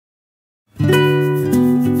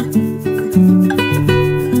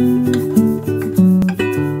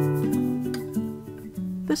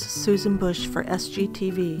Susan Bush for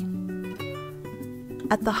SGTV.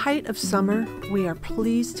 At the height of summer, we are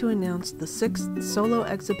pleased to announce the 6th solo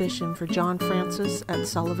exhibition for Jon Francis at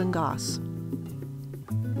Sullivan Goss.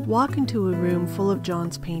 Walk into a room full of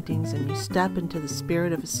Jon's paintings and you step into the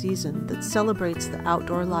spirit of a season that celebrates the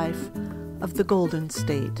outdoor life of the Golden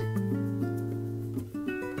State.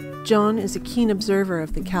 Jon is a keen observer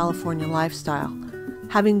of the California lifestyle,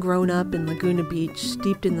 having grown up in Laguna Beach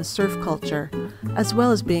steeped in the surf culture, as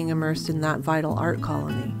well as being immersed in that vital art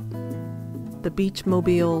colony. The beach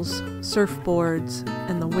mobiles, surfboards,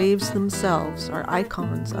 and the waves themselves are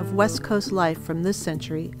icons of West Coast life from this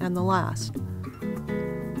century and the last.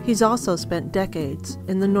 He's also spent decades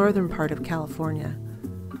in the northern part of California,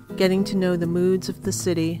 getting to know the moods of the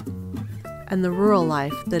city and the rural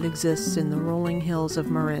life that exists in the rolling hills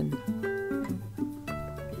of Marin.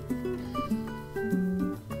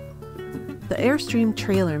 The Airstream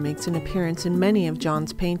trailer makes an appearance in many of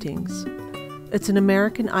Jon's paintings. It's an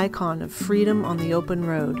American icon of freedom on the open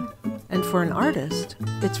road, and for an artist,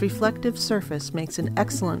 its reflective surface makes an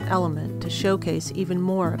excellent element to showcase even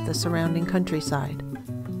more of the surrounding countryside.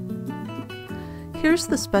 Here's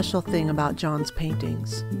the special thing about Jon's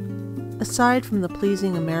paintings. Aside from the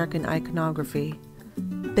pleasing American iconography,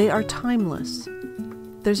 they are timeless.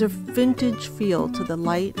 There's a vintage feel to the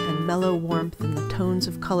light and mellow warmth in the tones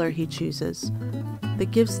of color he chooses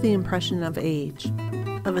that gives the impression of age,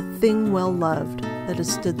 of a thing well loved that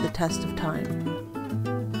has stood the test of time.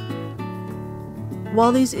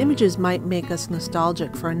 While these images might make us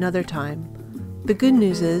nostalgic for another time, the good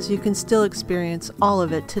news is you can still experience all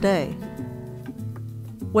of it today.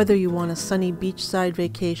 Whether you want a sunny beachside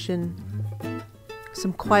vacation,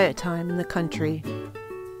 some quiet time in the country,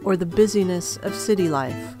 or the busyness of city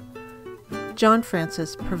life, Jon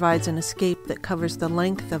Francis provides an escape that covers the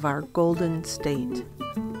length of our Golden State.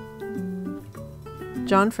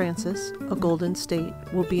 Jon Francis, A Golden State,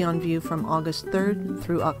 will be on view from August 3rd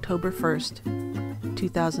through October 1st,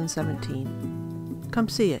 2017. Come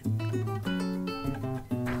see it.